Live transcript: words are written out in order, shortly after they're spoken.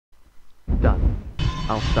done.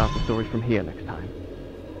 I'll start the story from here next time.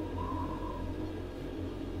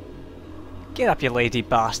 Get up, you lazy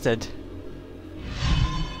bastard.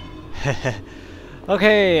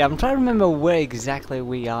 Okay, I'm trying to remember where exactly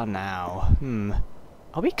we are now.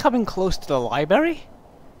 Are we coming close to the library?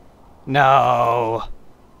 No!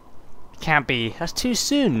 Can't be. That's too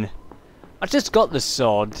soon. I just got the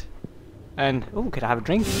sword. And, oh, could I have a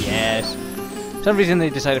drink? Yes. For some reason they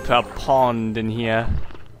decided to put a pond in here.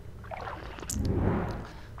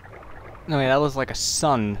 No, wait, that was like a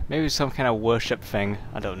sun. Maybe some kind of worship thing.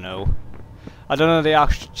 I don't know. I don't know the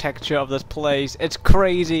architecture of this place. It's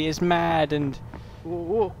crazy, it's mad, and...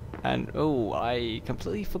 And, oh, I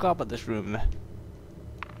completely forgot about this room.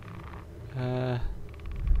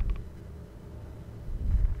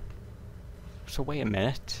 So wait a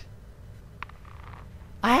minute.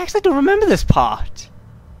 I actually don't remember this part.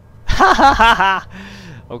 Ha ha ha ha!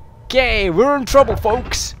 Okay, we're in trouble,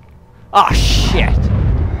 folks. Ah, shit.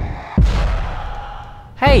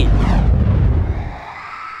 Hey.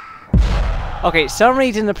 Okay, some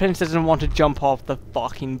reason the prince doesn't want to jump off the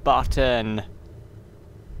fucking button.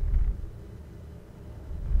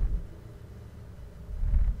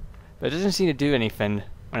 But it doesn't seem to do anything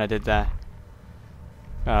when I did that.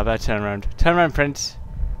 Oh, I better turn around. Turn around, Prince.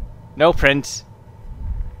 No, Prince.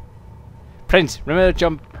 Prince, remember to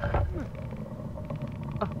jump.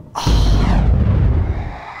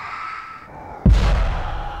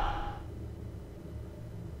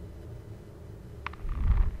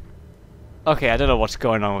 Okay, I don't know what's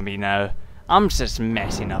going on with me now. I'm just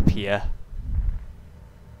messing up here.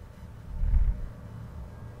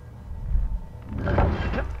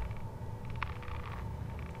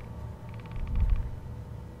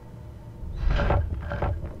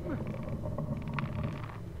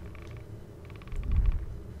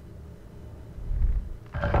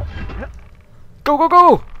 Go, go,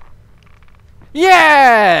 go!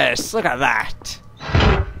 Yes! Look at that!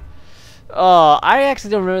 Oh, I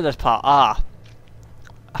actually don't remember this part. Ah.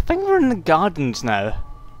 I think we're in the gardens now.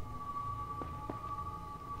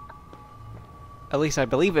 At least I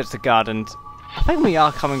believe it's the gardens. I think we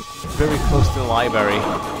are coming very close to the library.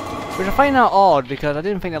 Which I find out odd because I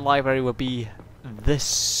didn't think the library would be this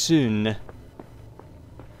soon.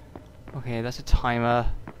 Okay, that's a timer.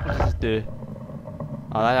 What does this do?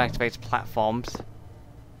 Oh, that activates platforms.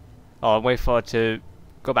 Oh, wait for it to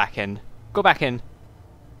go back in. Go back in.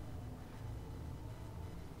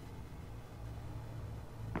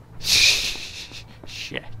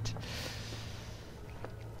 Shit.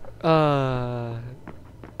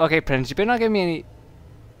 Okay, Prince, you better not give me any...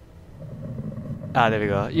 Ah, there we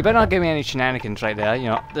go. You better not give me any shenanigans right there, you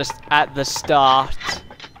know, just at the start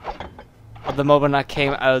of the moment I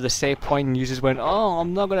came out of the save point and you just went, oh,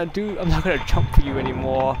 I'm not gonna jump for you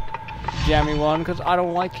anymore, jammy one, because I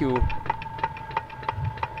don't like you.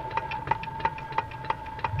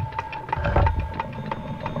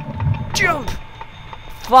 Jump!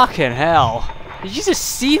 Fucking hell. Did you just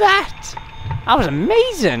see that? That was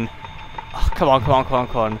amazing! Oh, come on, come on, come on,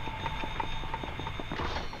 come on.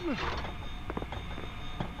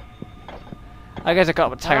 I guess I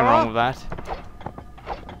got a time wrong with that.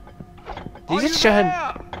 Did he just show him?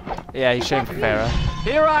 Yeah, he's showing for Farah.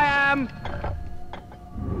 Here I am!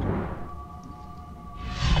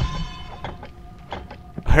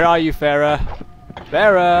 Where are you, Farah?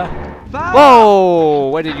 Farah! Whoa!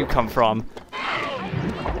 Where did you come from?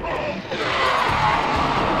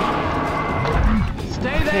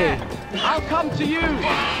 Stay there! I'll come to you!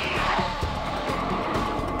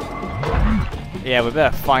 Yeah, we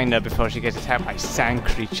better find her before she gets attacked by sand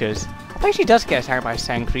creatures. I think she does get attacked by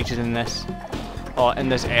sand creatures in this. Or in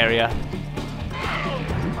this area.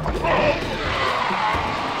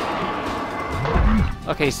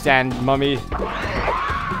 Okay, sand mummy.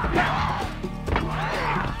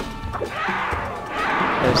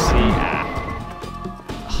 Let's see.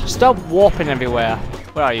 Stop warping everywhere.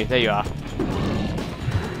 Where are you? There you are.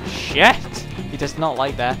 Shit! He does not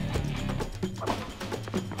like that.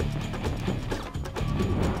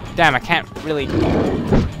 Damn, I can't really...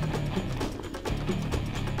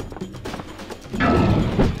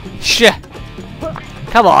 Shit!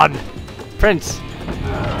 Come on! Prince!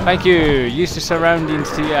 Thank you! Use the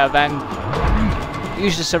surroundings to your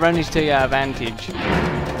advantage.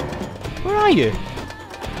 Where are you?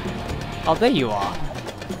 Oh, there you are.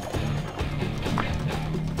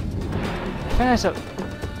 I think that's a...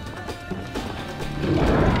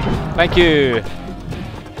 Thank you!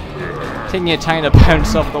 Taking your time to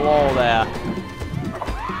bounce off the wall there.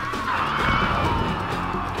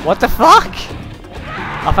 What the fuck?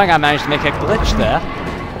 I think I managed to make a glitch there.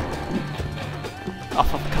 Oh,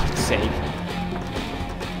 for God's sake.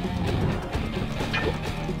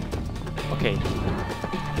 Okay.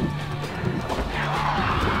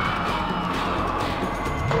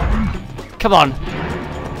 Come on.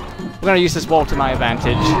 We're gonna use this wall to my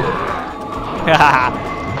advantage.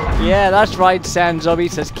 Yeah, that's right, sand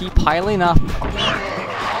zombies. Just keep piling up.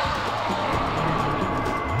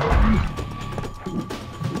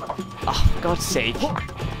 Oh, for God's sake.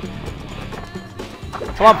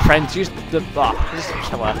 Come on, Prince, use the... just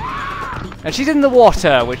kill her. And she's in the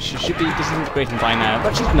water, which should be disintegrating by now,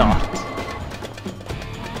 but she's not.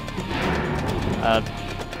 Oh,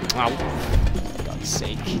 for God's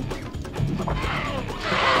sake.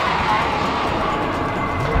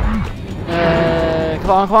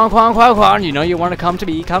 Come on. You know you want to come to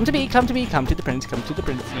me. Come to me. Come to the prince. You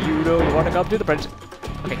know you want to come to the prince.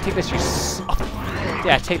 Okay, take this, you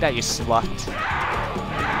yeah, take that, you slut.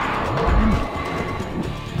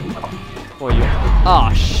 Oh, you...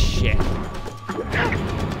 Oh, shit.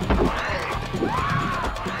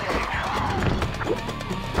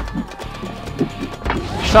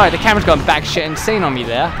 Sorry, the camera's gone batshit insane on me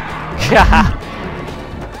there.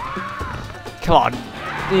 Come on.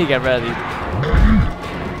 You need to get rid of these.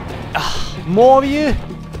 More of you?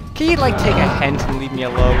 Can you, like, take a hint and leave me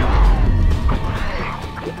alone?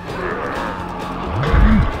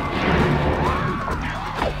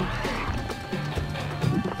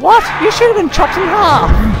 What? You should have been chopped in half!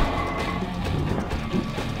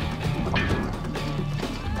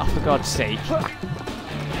 Oh, for God's sake.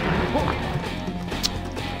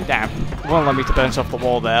 Damn. Won't let me to bounce off the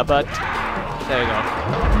wall there, but... There we go.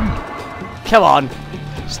 Come on!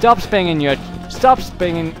 Stop spinning your... Stop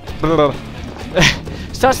spinning...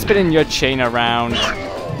 Stop spinning your chain around. I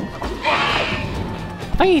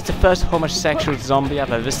think he's the first homosexual zombie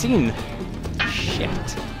I've ever seen. Shit.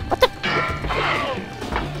 What the...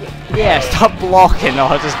 Yeah, stop blocking or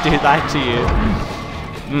I'll just do that to you.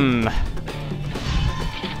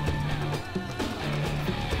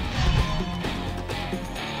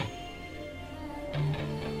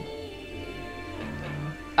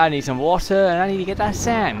 I need some water and I need to get that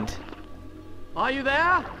sand. Are you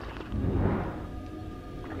there?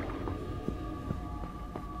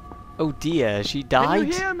 Oh dear, she died? Can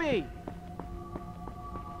you hear me?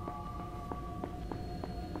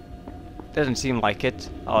 Doesn't seem like it.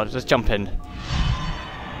 Oh, just jump in.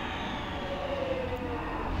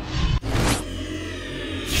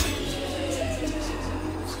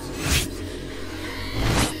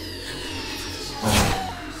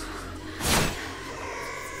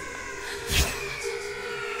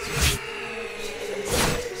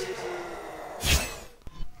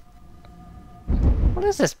 What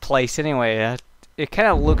is this place anyway? It kind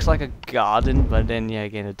of looks like a garden, but then yeah,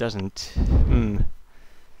 again, it doesn't.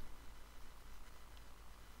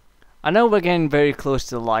 I know we're getting very close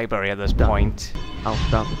to the library at this point. I'll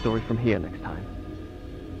start the story from here next time.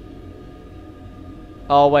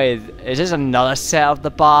 Oh wait, is this another set of the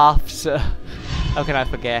baths? How can I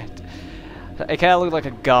forget? It kind of looked like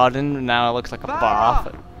a garden, and now it looks like a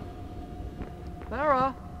bath.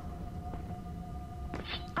 Farah!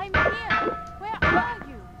 I'm here! Where are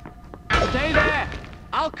you? Stay there!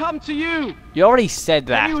 I'll come to you! You already said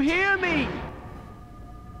that. Can you hear me?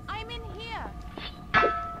 I'm in here!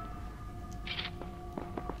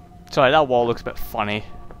 Sorry, that wall looks a bit funny.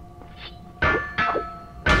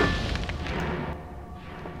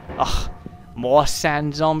 Ugh, more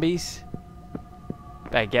sand zombies?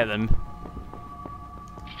 Better get them.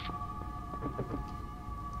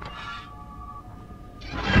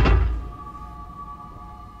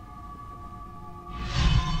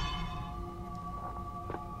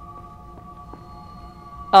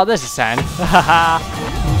 Oh, there's a sand.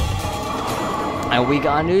 And we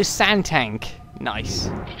got a new sand tank. Nice.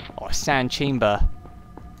 Or sand chamber.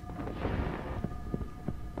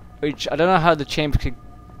 Which, I don't know how the chamber could...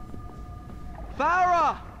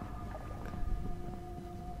 Farah!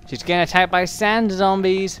 She's getting attacked by sand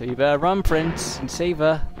zombies. So you better run, Prince, and save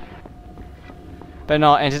her. Better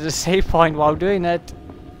not enter the save point while doing it.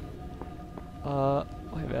 Wait a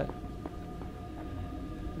minute.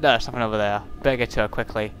 There's something over there. Better get to her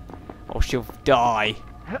quickly, or she'll die.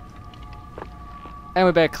 And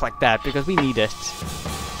we better collect that because we need it.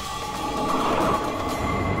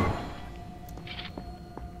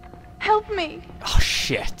 Help me! Oh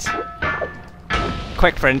shit!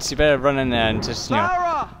 Quick, Prince, you better run in there and just, you know,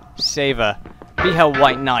 Farah! save her. Be her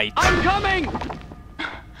white knight. I'm coming!